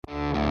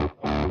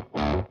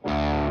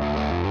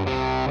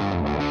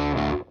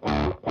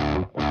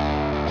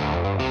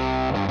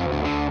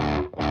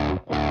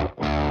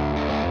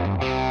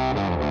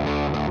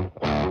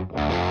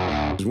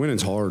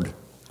winning's hard.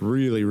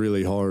 Really,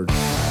 really hard.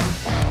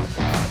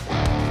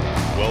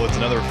 Well, it's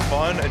another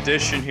fun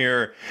edition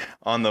here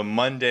on the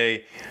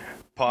Monday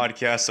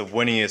podcast of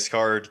Winning is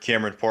Hard.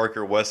 Cameron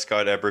Parker,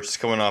 Westcott Eberts,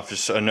 coming off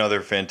just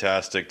another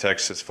fantastic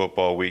Texas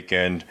football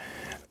weekend.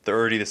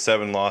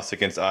 30-7 loss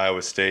against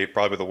Iowa State,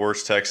 probably the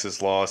worst Texas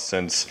loss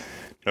since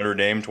Notre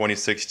Dame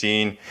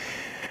 2016.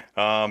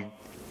 Some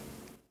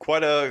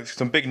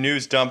big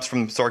news dumps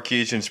from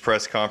Sarkisian's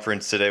press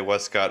conference today.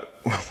 Westcott,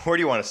 where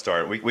do you want to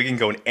start? We can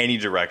go in any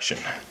direction.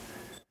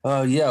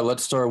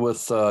 Let's start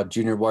with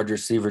junior wide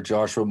receiver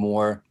Joshua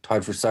Moore,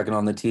 tied for second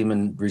on the team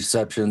in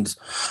receptions,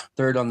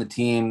 third on the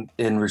team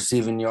in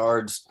receiving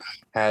yards.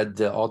 Had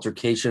the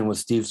altercation with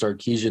Steve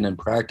Sarkisian in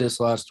practice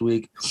last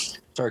week.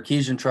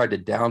 Sarkisian tried to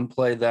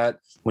downplay that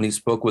when he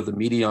spoke with the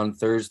media on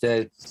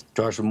Thursday.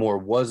 Joshua Moore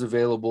was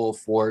available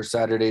for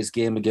Saturday's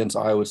game against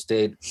Iowa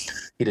State.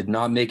 He did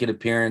not make an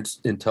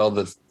appearance until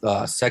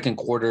the second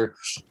quarter,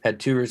 had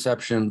 2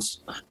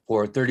 receptions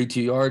for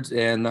 32 yards,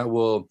 and that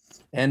will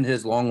end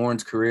his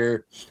Longhorns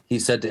career.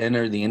 He's set to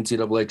enter the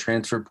NCAA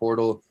transfer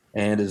portal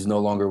and is no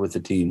longer with the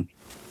team.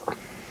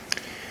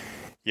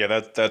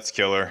 Yeah, that's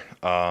killer.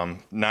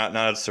 Not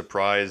a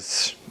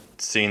surprise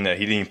seeing that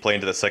he didn't even play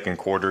into the second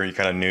quarter. You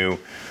kind of knew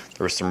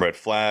there were some red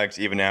flags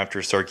even after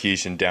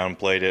Sarkisian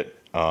downplayed it.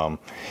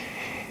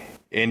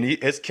 And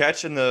his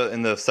catch in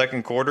the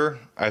second quarter,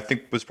 I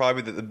think, was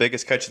probably the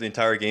biggest catch of the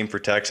entire game for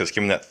Texas.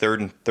 Given that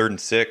third and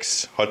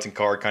 6, Hudson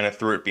Card kind of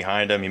threw it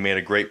behind him. He made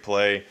a great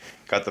play,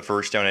 got the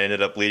first down, and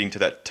ended up leading to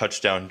that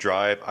touchdown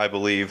drive, I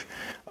believe.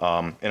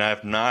 And I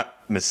have not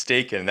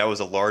mistaken, that was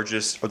the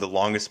largest or the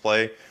longest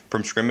play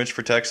from scrimmage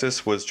for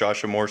Texas was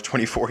Joshua Moore's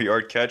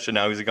 24-yard catch, and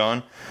now he's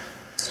gone.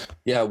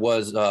 Yeah, it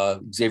was.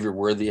 Xavier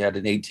Worthy had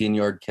an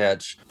 18-yard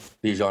catch.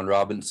 Bijan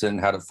Robinson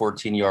had a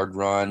 14-yard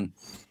run.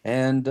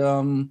 And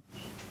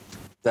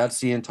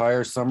that's the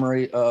entire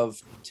summary of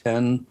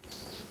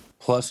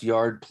 10-plus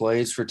yard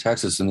plays for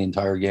Texas in the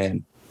entire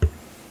game.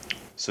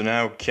 So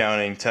now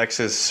counting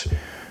Texas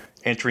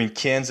entering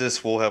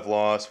Kansas will have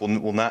lost.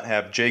 Will not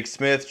have Jake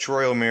Smith,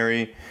 Troy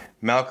O'Mary,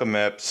 Malcolm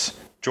Epps,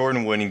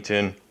 Jordan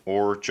Whittington,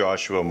 or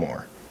Joshua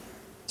Moore.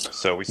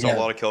 So we saw a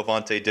lot of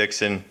Kelvontae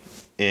Dixon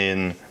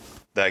in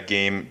that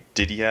game.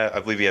 Did he have?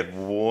 I believe he had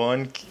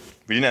one.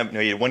 We didn't have.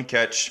 No, he had one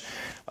catch.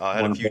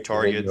 Had a few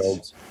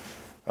targets.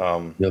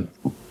 Yep.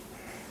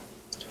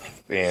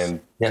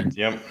 And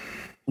yep.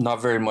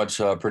 Not very much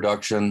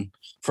production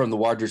from the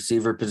wide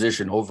receiver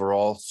position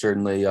overall.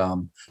 Certainly, a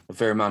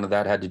fair amount of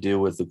that had to do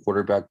with the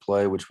quarterback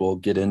play, which we'll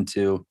get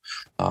into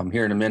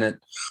here in a minute.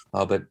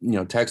 But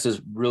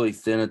Texas really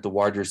thin at the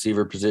wide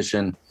receiver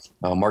position.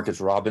 Marcus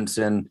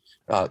Robinson,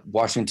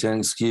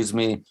 Washington,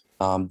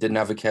 didn't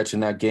have a catch in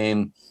that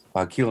game.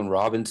 Keelan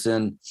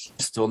Robinson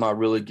still not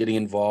really getting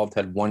involved.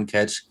 Had one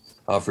catch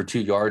for 2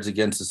 yards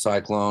against the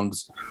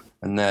Cyclones.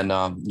 And then,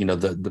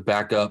 the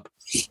backup,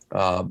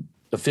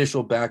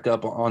 official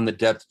backup on the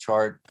depth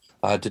chart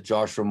to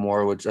Joshua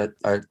Moore, which I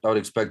would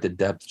expect the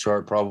depth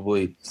chart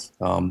probably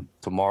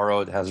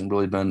tomorrow. It hasn't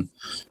really been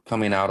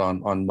coming out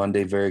on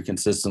Monday very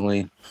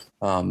consistently.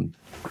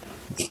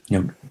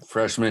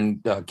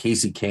 Freshman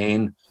Casey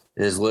Kane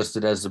is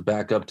listed as the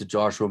backup to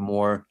Joshua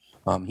Moore.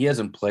 He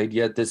hasn't played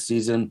yet this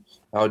season.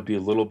 I would be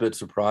a little bit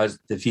surprised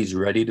if he's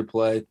ready to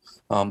play.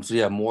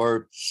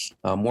 More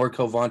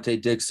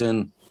Kelvontae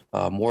Dixon,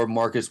 more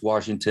Marcus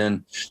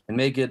Washington, and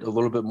may get a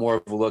little bit more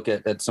of a look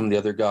at some of the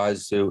other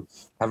guys who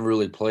haven't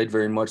really played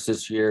very much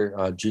this year.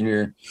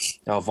 Junior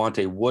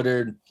Alvonte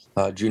Woodard,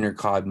 Junior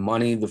Cobb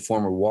Money, the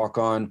former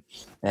walk-on,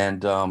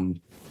 and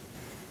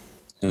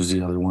who's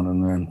the other one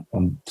in there?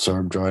 I'm sorry,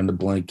 I'm drawing the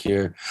blank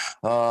here.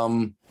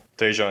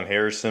 Dejon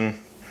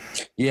Harrison.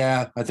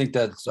 Yeah, I think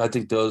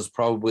those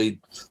probably,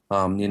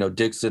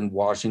 Dixon,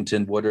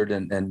 Washington, Woodard,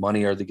 and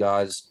Money are the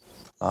guys,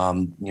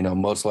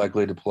 most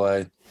likely to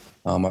play.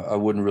 I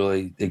wouldn't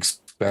really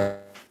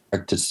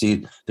expect to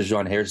see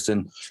Dejon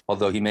Harrison,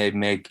 although he may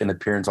make an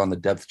appearance on the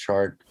depth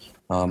chart.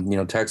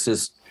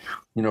 Texas,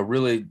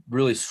 really,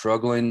 really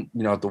struggling,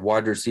 at the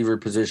wide receiver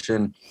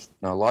position.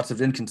 Lots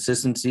of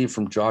inconsistency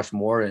from Josh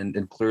Moore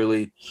and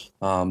clearly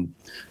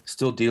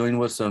still dealing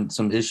with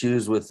some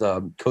issues with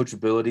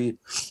coachability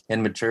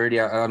and maturity.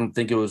 I don't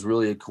think it was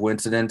really a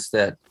coincidence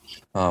that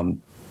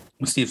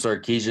Steve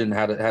Sarkisian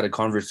had a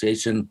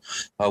conversation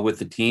with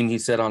the team, he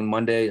said on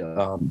Monday,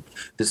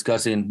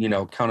 discussing,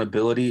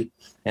 accountability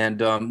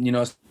and,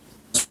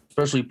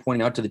 especially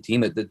pointing out to the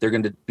team that they're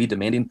going to be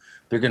demanding,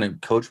 they're going to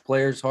coach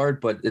players hard,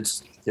 but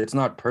it's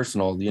not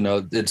personal.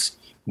 It's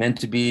meant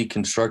to be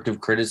constructive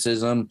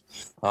criticism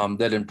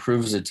that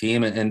improves the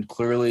team. And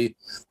clearly,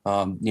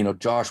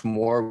 Josh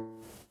Moore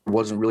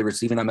wasn't really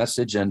receiving that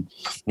message. And,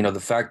 the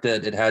fact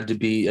that it had to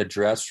be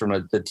addressed from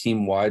a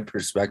team-wide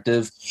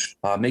perspective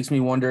makes me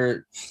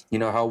wonder,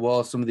 how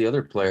well some of the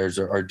other players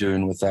are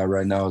doing with that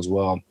right now as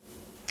well.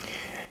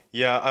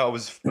 Yeah, I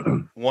was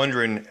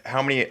wondering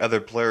how many other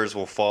players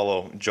will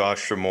follow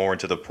Joshua Moore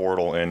into the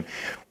portal. And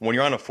when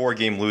you're on a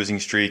 4-game losing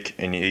streak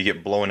and you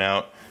get blown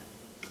out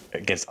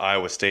against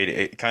Iowa State,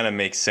 it kind of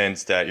makes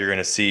sense that you're going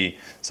to see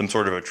some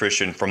sort of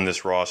attrition from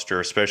this roster,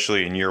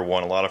 especially in year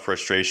one. A lot of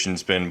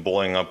frustration's been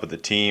boiling up with the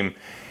team.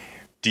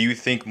 Do you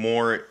think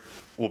more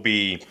will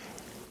be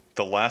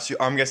the last year?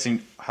 I'm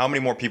guessing how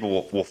many more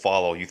people will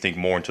follow, you think,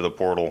 more into the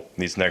portal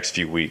in these next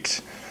few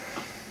weeks?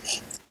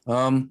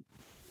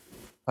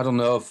 I don't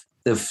know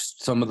if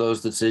some of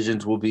those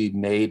decisions will be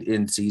made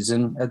in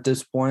season at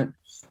this point.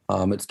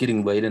 It's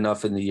getting late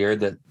enough in the year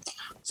that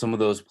some of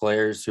those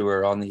players who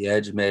are on the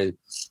edge may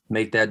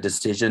make that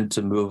decision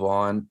to move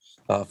on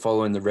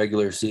following the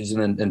regular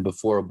season and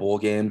before a bowl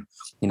game.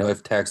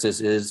 If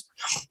Texas is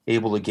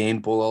able to gain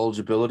bowl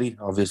eligibility,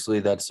 obviously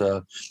that's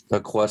a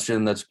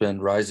question that's been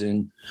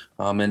rising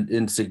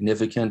in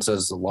significance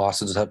as the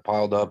losses have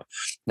piled up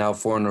now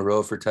 4 in a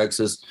row for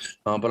Texas.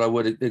 But I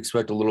would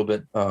expect a little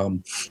bit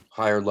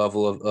higher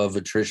level of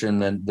attrition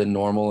than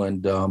normal.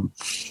 And,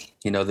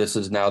 this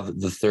is now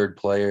the third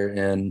player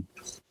in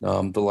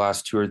the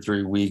last 2 or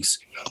 3 weeks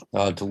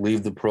to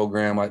leave the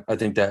program. I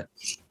think that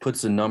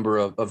puts the number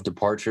of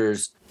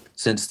departures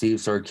since Steve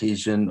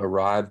Sarkisian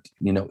arrived,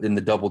 in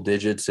the double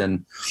digits.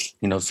 And,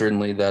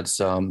 certainly that's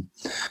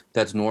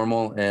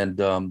normal.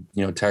 And,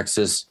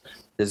 Texas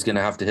is going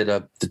to have to hit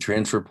up the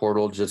transfer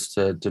portal just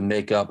to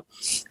make up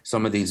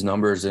some of these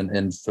numbers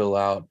and fill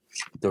out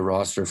the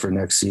roster for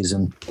next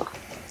season.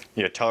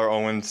 Yeah, Tyler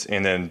Owens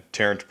and then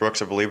Terrence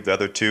Brooks, I believe, the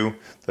other two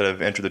that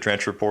have entered the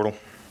transfer portal.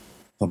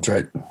 That's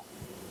right.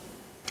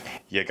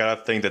 Yeah, got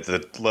to think that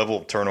the level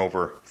of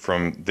turnover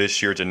from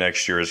this year to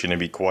next year is going to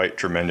be quite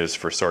tremendous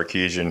for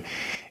Sarkisian,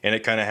 and it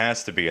kind of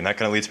has to be. And that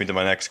kind of leads me to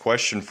my next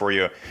question for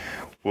you.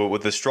 Well,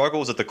 with the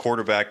struggles at the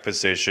quarterback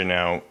position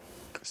now,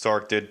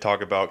 Sark did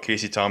talk about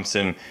Casey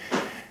Thompson.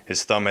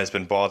 His thumb has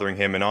been bothering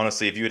him, and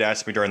honestly, if you had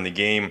asked me during the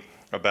game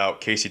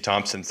about Casey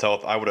Thompson's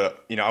health, I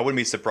wouldn't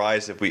be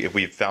surprised if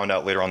we found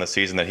out later on the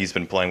season that he's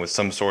been playing with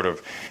some sort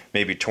of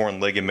maybe torn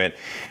ligament.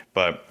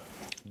 But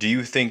do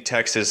you think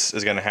Texas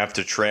is going to have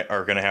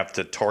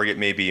to target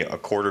maybe a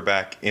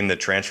quarterback in the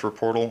transfer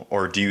portal,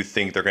 or do you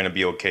think they're going to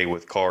be okay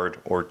with Card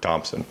or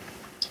Thompson?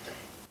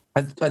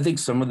 I think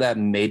some of that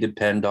may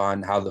depend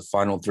on how the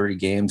final 3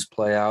 games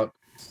play out.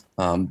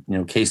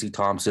 Casey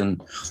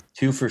Thompson,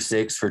 2 for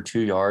 6 for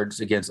 2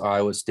 yards against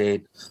Iowa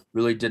State,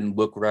 really didn't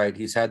look right.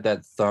 He's had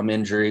that thumb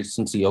injury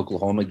since the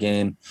Oklahoma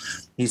game.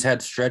 He's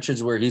had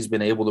stretches where he's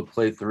been able to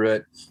play through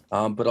it,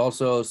 but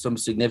also some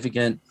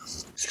significant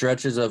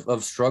stretches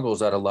of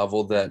struggles at a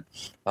level that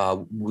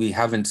we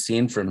haven't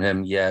seen from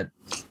him yet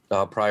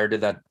prior to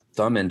that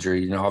thumb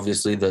injury.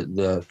 Obviously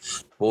the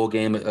bowl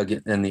game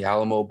in the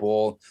Alamo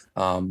Bowl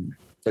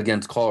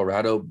against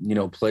Colorado,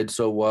 played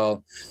so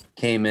well,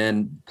 came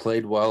in,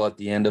 played well at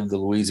the end of the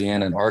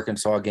Louisiana and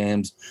Arkansas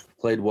games,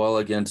 played well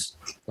against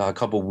a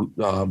couple,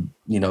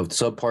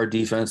 subpar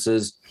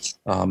defenses,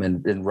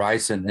 and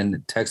Rice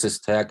and Texas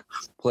Tech,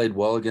 played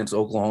well against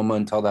Oklahoma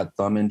until that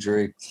thumb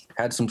injury,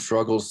 had some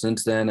struggles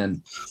since then.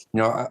 And,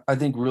 I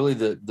think really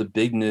the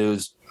big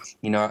news,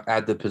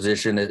 at the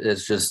position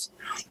is just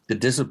the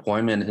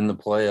disappointment in the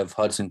play of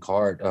Hudson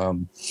Card.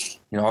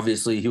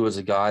 Obviously he was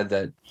a guy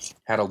that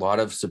had a lot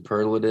of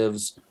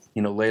superlatives,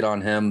 laid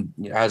on him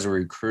as a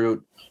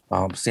recruit.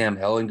 Sam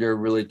Ehlinger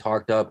really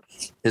talked up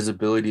his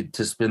ability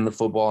to spin the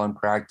football in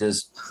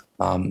practice.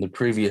 The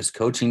previous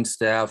coaching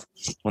staff,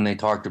 when they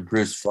talked to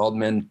Bruce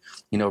Feldman,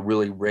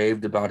 really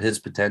raved about his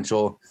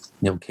potential.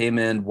 Came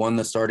in, won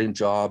the starting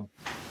job,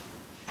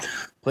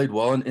 played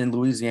well in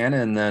Louisiana,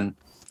 and then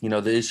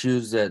the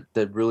issues that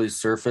really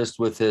surfaced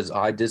with his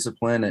eye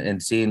discipline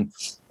and seeing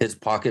his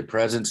pocket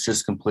presence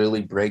just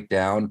completely break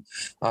down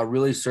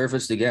really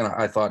surfaced again.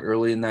 I thought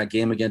early in that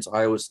game against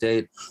Iowa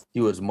State,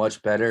 he was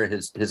much better.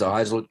 His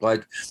eyes looked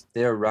like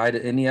they were right,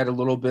 and he had a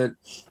little bit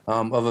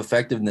of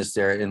effectiveness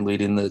there in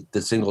leading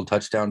the single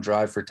touchdown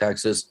drive for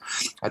Texas.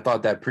 I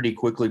thought that pretty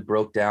quickly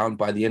broke down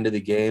by the end of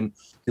the game.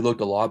 He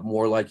looked a lot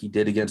more like he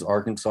did against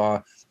Arkansas.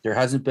 There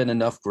hasn't been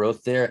enough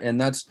growth there,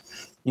 and that's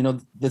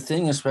the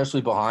thing,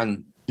 especially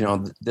behind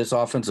this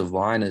offensive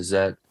line, is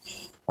that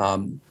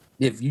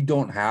if you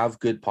don't have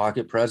good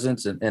pocket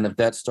presence and if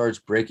that starts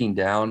breaking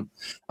down,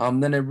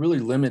 then it really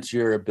limits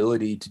your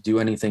ability to do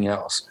anything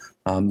else.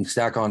 You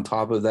stack on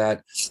top of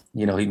that,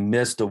 he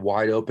missed a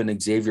wide open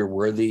Xavier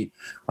Worthy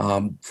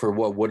for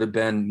what would have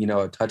been,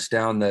 a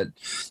touchdown that,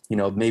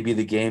 maybe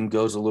the game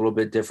goes a little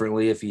bit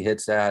differently if he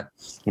hits that,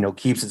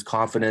 keeps his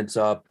confidence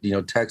up.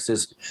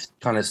 Texas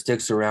kind of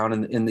sticks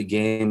around in the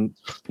game,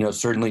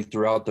 certainly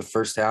throughout the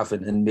first half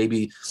and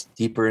maybe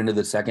deeper into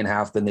the second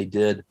half than they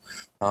did.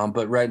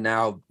 But right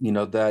now,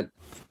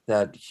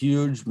 that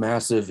huge,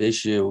 massive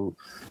issue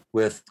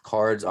with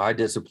Card's eye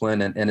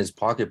discipline and his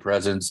pocket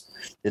presence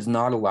is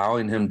not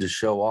allowing him to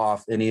show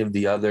off any of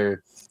the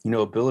other,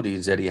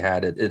 abilities that he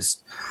had.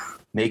 It's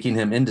making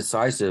him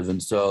indecisive.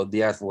 And so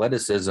the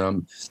athleticism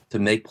to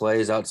make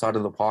plays outside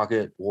of the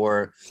pocket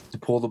or to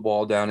pull the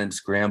ball down and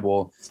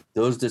scramble,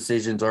 those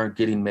decisions aren't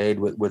getting made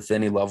with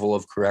any level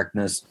of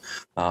correctness.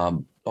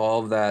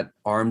 All of that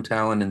arm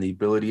talent and the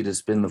ability to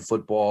spin the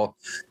football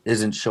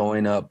isn't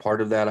showing up.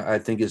 Part of that, I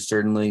think, is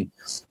certainly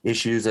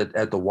issues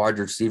at the wide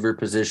receiver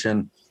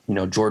position.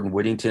 Jordan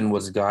Whittington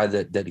was a guy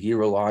that he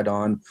relied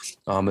on,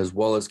 as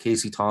well as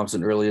Casey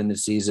Thompson early in the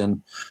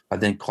season. I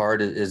think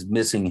Card is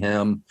missing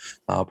him,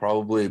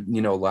 probably,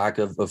 lack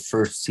of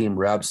first team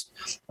reps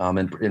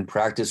in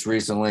practice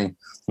recently.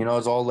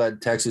 It's all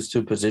led Texas to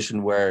a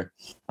position where,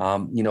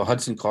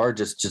 Hudson Card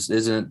just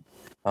isn't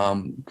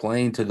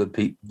playing to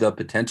the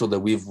potential that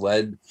we've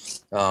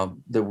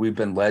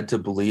been led to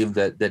believe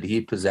that he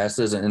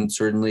possesses, and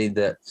certainly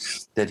that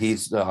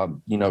he's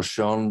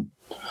shown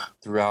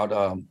throughout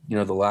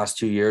the last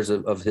 2 years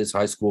of his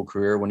high school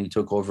career when he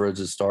took over as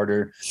a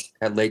starter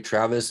at Lake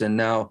Travis. And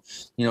now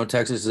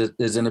Texas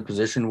is in a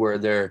position where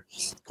they're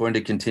going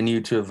to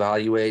continue to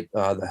evaluate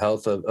the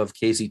health of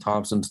Casey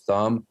Thompson's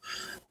thumb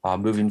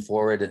moving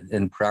forward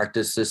in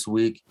practice this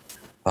week.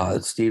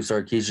 Steve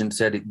Sarkisian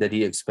said that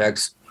he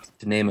expects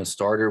to name a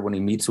starter when he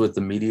meets with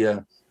the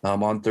media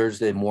on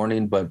Thursday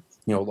morning, but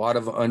a lot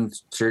of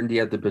uncertainty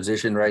at the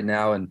position right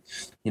now. And,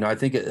 I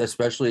think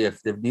especially if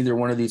neither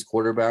one of these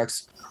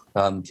quarterbacks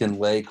can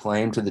lay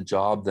claim to the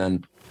job,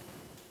 then,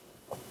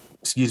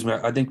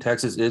 I think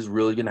Texas is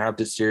really going to have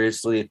to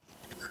seriously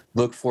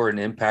look for an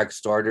impact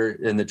starter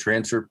in the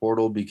transfer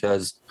portal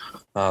because,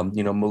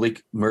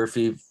 Malik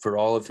Murphy, for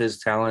all of his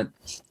talent,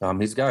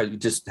 he's a guy who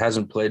just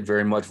hasn't played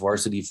very much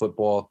varsity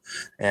football.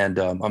 And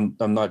I'm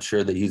not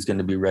sure that he's going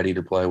to be ready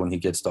to play when he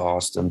gets to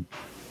Austin.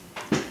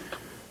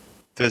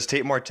 Does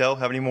Tate Martell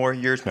have any more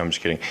years? No, I'm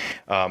just kidding.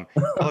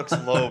 Alex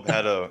Loeb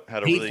had a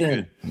really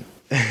good.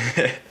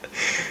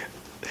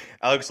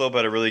 Alex Loeb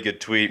had a really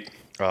good tweet.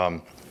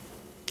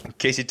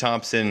 Casey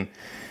Thompson,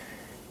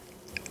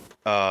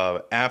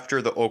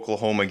 after the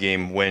Oklahoma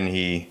game, when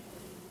he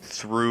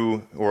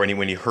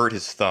when he hurt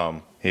his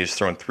thumb, he's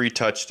thrown 3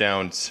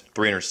 touchdowns,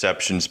 3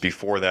 interceptions.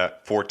 Before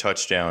that, 4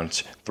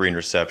 touchdowns, 3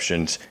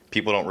 interceptions.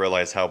 People don't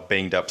realize how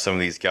banged up some of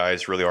these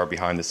guys really are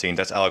behind the scenes.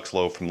 That's Alex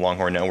Lowe from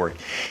Longhorn Network.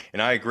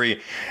 And I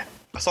agree.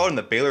 I saw it in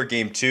the Baylor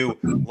game too.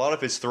 A lot of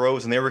his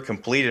throws, and they were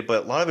completed,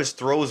 but a lot of his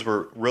throws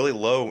were really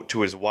low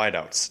to his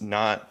wideouts,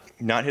 not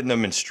hitting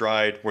them in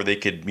stride where they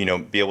could,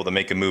 be able to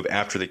make a move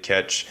after the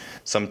catch,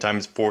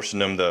 sometimes forcing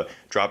them to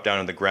drop down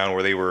to the ground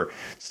where they were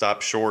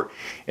stopped short.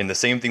 And the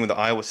same thing with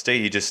Iowa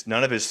State. He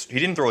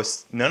didn't throw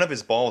none of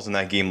his balls in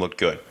that game looked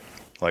good.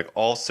 Like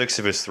all 6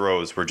 of his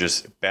throws were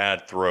just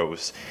bad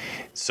throws.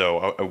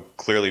 So I'm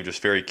clearly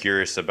just very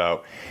curious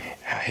about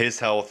his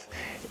health,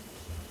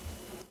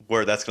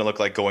 where that's going to look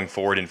like going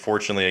forward.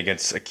 Unfortunately,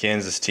 against a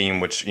Kansas team,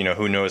 which,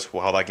 who knows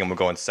how that game will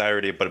go on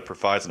Saturday, but it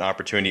provides an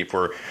opportunity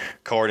for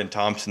Card and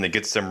Thompson to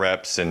get some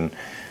reps, and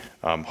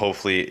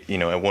hopefully,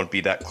 it won't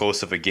be that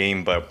close of a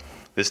game. But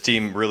this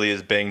team really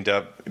is banged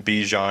up.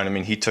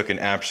 Bijan, he took an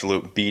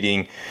absolute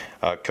beating.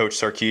 Coach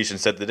Sarkisian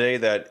said today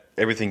that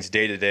everything's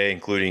day-to-day,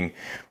 including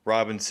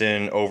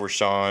Robinson,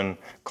 Overshawn,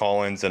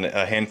 Collins, and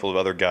a handful of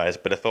other guys.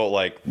 But it felt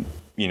like,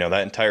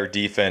 that entire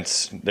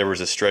defense, there was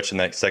a stretch in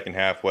that second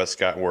half,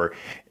 Westcott, where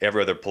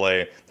every other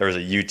play, there was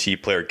a UT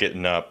player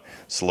getting up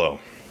slow.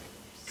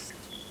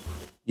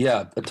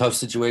 Yeah, a tough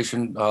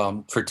situation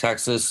for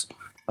Texas.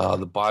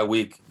 The bye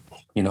week,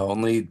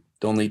 only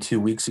 2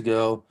 weeks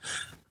ago,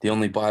 the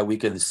only bye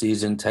week of the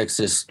season,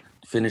 Texas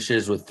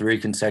finishes with 3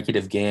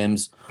 consecutive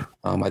games.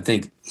 I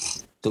think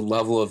the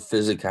level of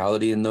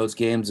physicality in those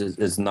games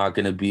is not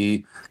going to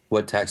be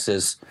what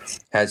Texas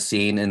has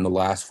seen in the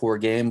last 4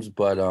 games.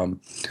 But,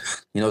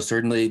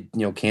 certainly,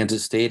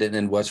 Kansas State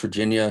and West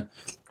Virginia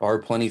are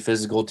plenty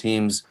physical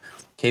teams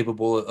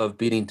capable of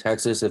beating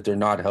Texas if they're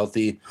not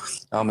healthy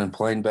and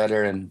playing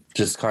better. And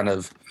just kind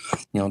of,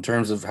 in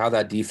terms of how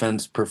that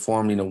defense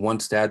performed, one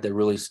stat that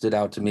really stood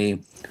out to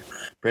me,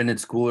 Brendan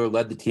Schooler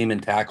led the team in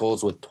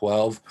tackles with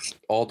 12.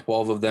 All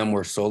 12 of them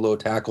were solo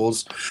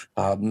tackles.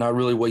 Not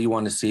really what you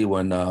want to see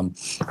when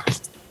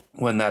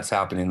that's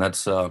happening.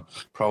 That's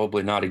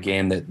probably not a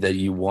game that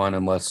you won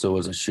unless there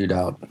was a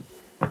shootout.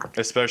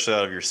 Especially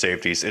out of your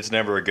safeties. It's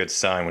never a good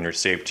sign when your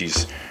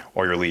safeties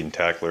or your leading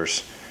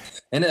tacklers.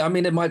 And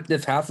it might,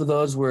 if half of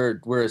those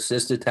were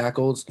assisted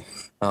tackles,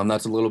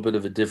 that's a little bit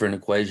of a different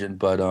equation.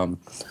 But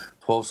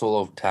 12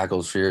 solo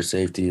tackles for your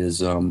safety is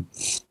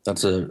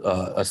that's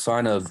a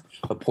sign of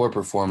a poor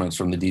performance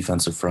from the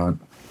defensive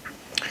front.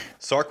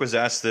 Sark was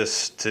asked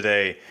this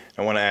today.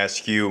 I want to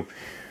ask you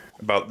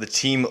about the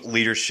team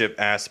leadership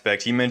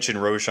aspect. He mentioned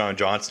Roschon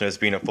Johnson as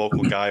being a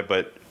focal guy,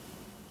 but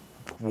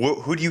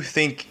who do you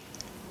think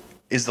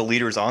is the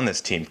leaders on this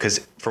team?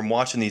 Because from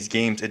watching these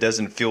games, it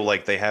doesn't feel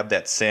like they have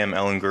that Sam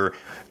Ehlinger,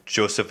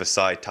 Joseph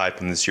Asai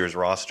type in this year's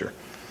roster.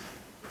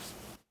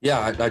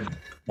 Yeah,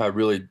 I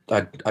really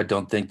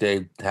don't think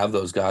they have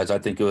those guys. I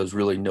think it was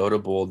really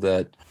notable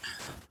that,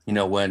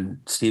 when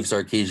Steve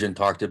Sarkisian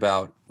talked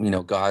about,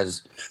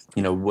 guys,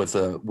 with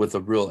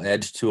a real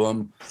edge to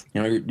them,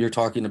 you're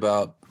talking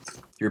about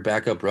your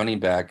backup running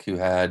back who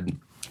had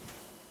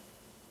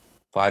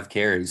 5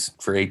 carries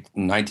for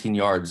 19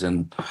 yards.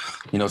 And,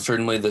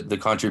 certainly the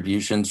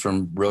contributions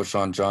from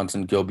Roschon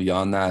Johnson go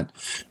beyond that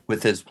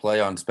with his play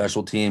on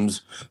special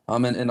teams,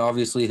 and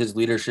obviously his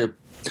leadership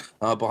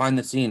behind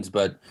the scenes.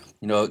 But,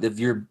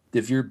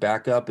 if your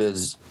backup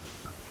is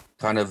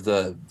kind of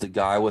the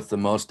guy with the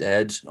most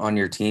edge on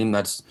your team,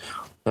 that's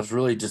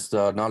really just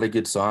not a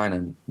good sign.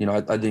 And,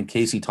 I think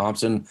Casey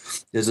Thompson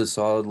is a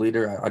solid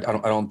leader. I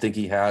don't think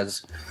he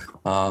has,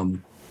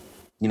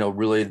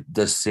 really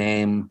the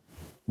same,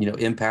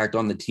 impact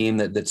on the team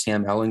that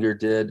Sam Ehlinger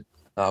did,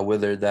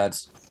 whether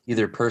that's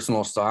either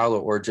personal style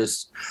or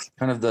just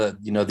kind of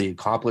the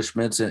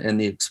accomplishments and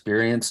the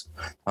experience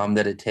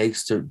that it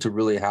takes to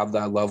really have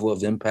that level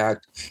of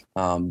impact.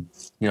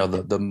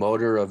 The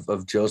motor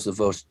of Joseph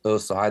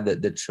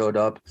Osai that showed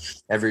up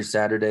every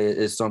Saturday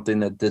is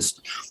something that this,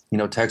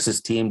 Texas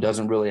team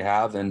doesn't really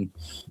have. And,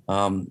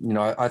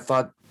 I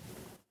thought,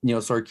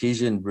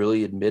 Sarkisian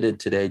really admitted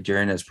today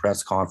during his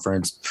press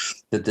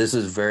conference that this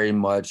is very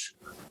much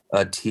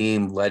a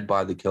team led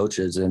by the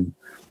coaches. And,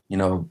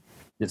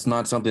 it's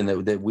not something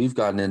that we've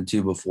gotten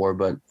into before,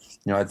 but,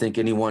 I think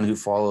anyone who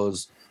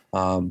follows,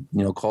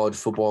 college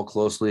football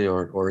closely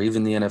or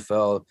even the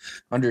NFL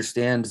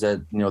understands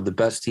that, the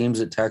best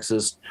teams at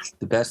Texas,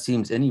 the best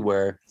teams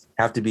anywhere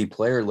have to be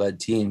player-led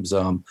teams.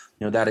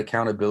 That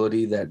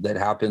accountability that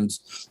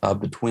happens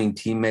between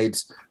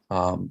teammates,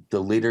 the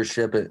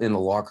leadership in the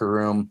locker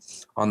room,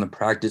 on the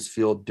practice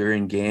field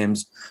during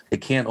games,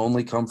 it can't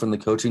only come from the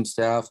coaching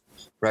staff.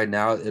 Right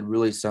now, it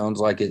really sounds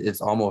like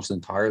it's almost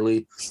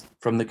entirely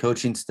from the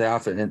coaching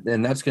staff.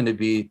 And that's going to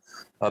be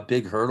a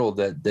big hurdle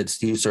that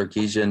Steve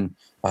Sarkisian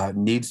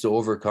needs to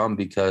overcome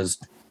because,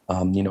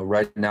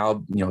 right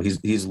now,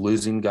 he's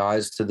losing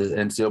guys to the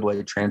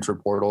NCAA transfer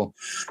portal.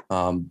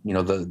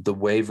 The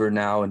waiver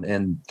now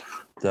and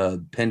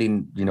the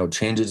pending,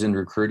 changes in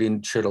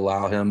recruiting should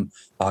allow him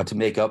to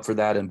make up for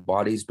that in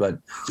bodies. But,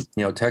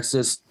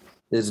 Texas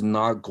is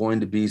not going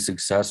to be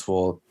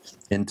successful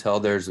until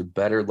there's a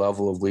better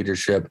level of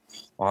leadership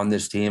on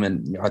this team.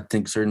 And I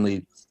think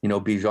certainly,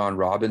 Bijan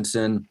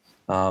Robinson,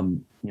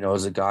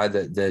 is a guy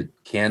that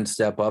can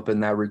step up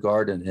in that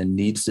regard and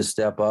needs to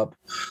step up.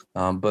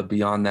 But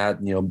beyond that,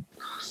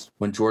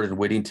 when Jordan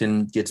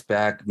Whittington gets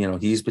back,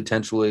 he's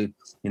potentially,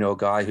 a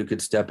guy who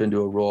could step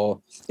into a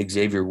role.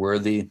 Xavier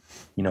Worthy,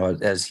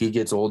 as he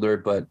gets older,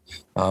 but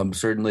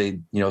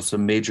certainly,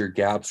 some major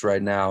gaps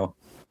right now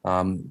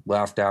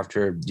left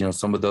after,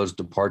 some of those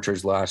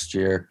departures last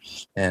year.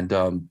 And,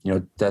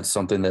 that's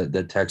something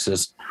that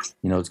Texas,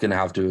 is going to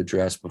have to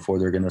address before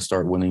they're going to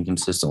start winning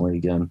consistently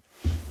again.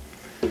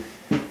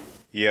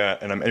 Yeah,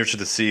 and I'm interested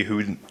to see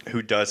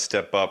who does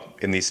step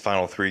up in these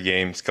final 3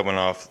 games, coming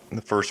off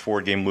the first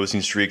 4-game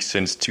losing streak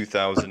since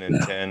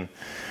 2010.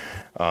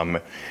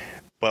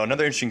 But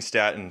another interesting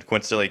stat, and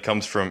coincidentally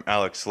comes from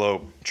Alex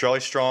Slope. Charlie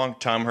Strong,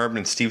 Tom Herman,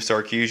 and Steve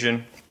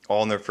Sarkisian,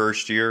 all in their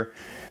first year.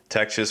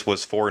 Texas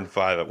was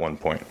 4-5 at one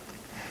point.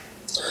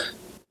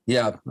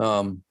 Yeah,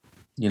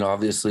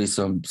 obviously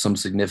some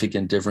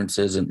significant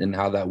differences in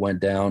how that went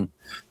down.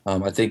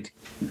 I think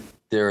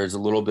there is a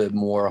little bit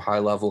more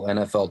high-level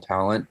NFL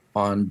talent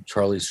on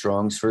Charlie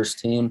Strong's first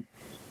team.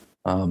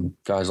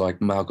 Guys like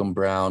Malcolm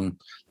Brown,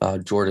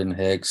 Jordan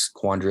Hicks,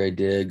 Quandre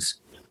Diggs,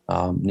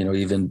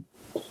 even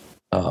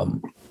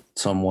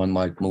someone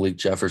like Malik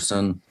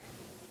Jefferson.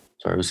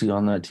 Sorry, was he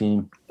on that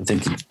team? I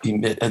think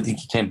he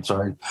came.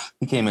 Sorry,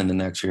 he came in the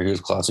next year. He was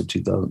class of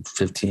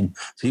 2015,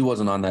 so he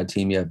wasn't on that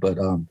team yet. But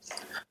a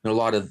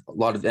lot of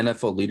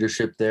NFL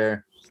leadership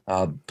there.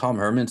 Tom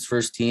Herman's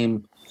first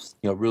team,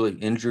 really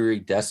injury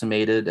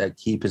decimated at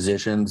key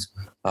positions.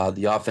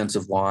 The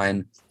offensive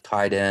line,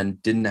 tight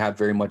end, didn't have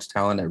very much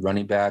talent at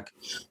running back.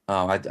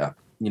 I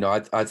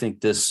think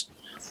this,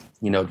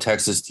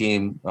 Texas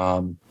team,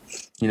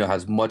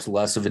 has much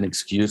less of an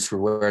excuse for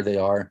where they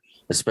are,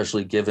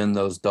 especially given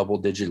those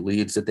double-digit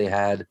leads that they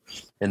had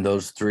in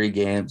those 3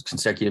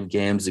 consecutive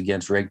games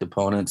against ranked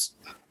opponents.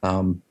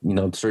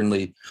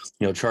 Certainly,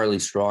 Charlie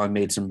Strong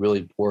made some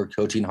really poor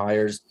coaching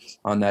hires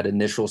on that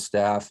initial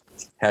staff,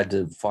 had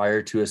to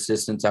fire 2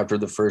 assistants after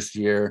the first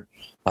year,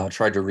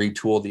 tried to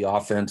retool the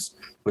offense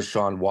with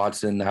Sean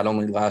Watson. That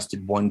only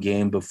lasted 1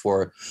 game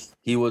before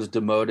he was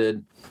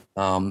demoted.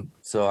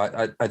 So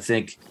I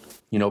think,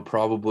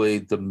 probably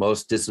the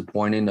most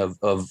disappointing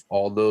of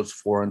all those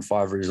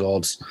 4-5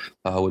 results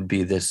would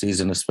be this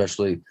season,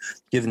 especially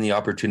given the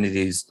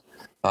opportunities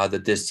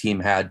that this team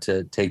had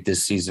to take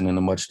this season in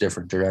a much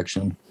different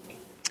direction.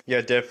 Yeah,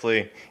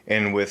 definitely.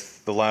 And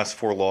with the last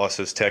 4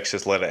 losses,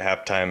 Texas led at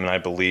halftime, and I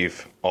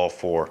believe all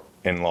 4,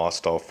 and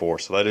lost all 4.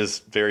 So that is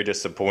very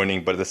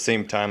disappointing. But at the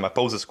same time, I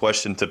posed this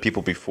question to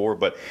people before,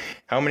 but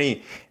how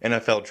many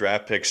NFL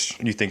draft picks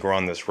do you think are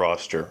on this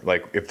roster?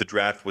 Like, if the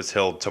draft was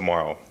held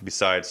tomorrow,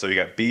 besides, so you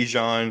got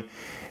Bijan,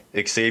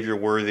 Xavier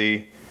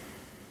Worthy,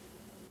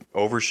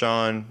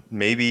 Overshawn,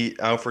 maybe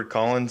Alfred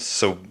Collins.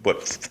 So,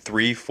 what,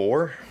 3,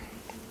 4?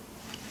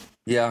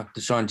 Yeah,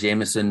 Deshaun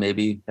Jameson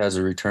maybe as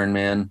a return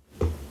man.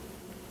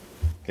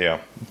 Yeah.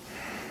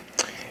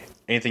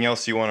 anything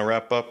else you want to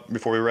wrap up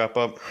before we wrap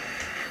up?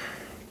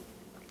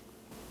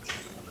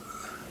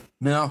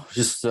 No,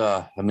 just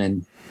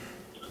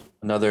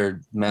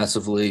another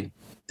massively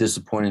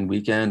disappointing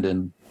weekend,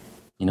 and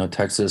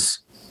Texas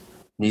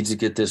needs to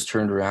get this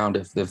turned around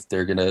if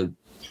they're going to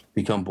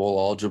become bowl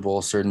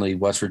eligible. Certainly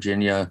West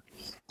Virginia,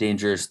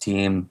 dangerous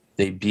team.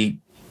 They beat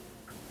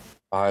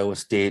Iowa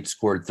State,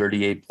 scored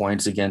 38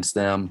 points against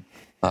them.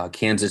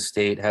 Kansas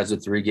State has a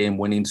 3-game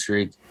winning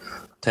streak.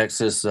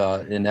 Texas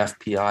in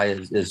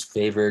FPI is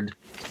favored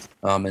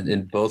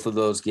in both of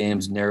those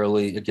games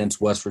narrowly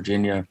against West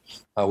Virginia,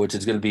 which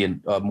is going to be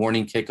a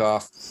morning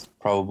kickoff.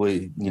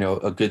 Probably,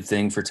 a good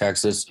thing for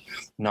Texas,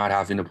 not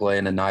having to play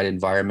in a night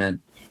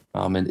environment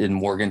in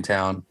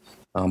Morgantown.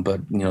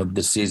 But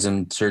the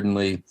season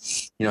certainly,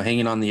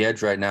 hanging on the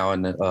edge right now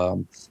and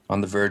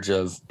on the verge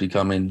of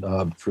becoming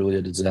truly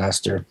a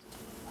disaster.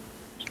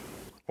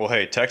 Well,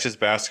 hey, Texas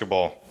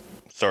basketball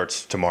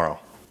starts tomorrow,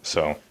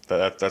 so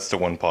that's the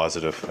one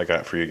positive I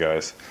got for you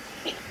guys.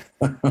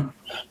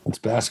 It's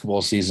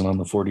basketball season on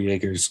the 40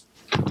 acres.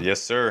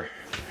 Yes, sir.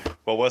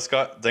 Well,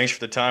 Westcott, thanks for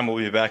the time. We'll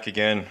be back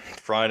again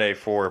Friday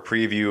for a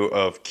preview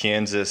of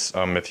Kansas.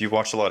 If you've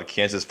watched a lot of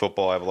Kansas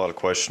football, I have a lot of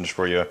questions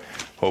for you.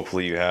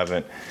 Hopefully you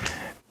haven't.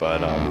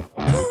 But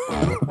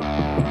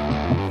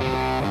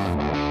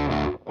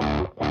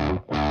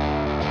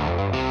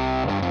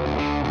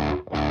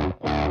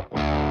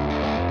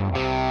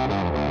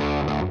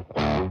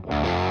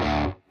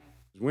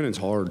Winning's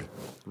hard,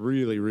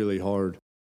 really, really hard.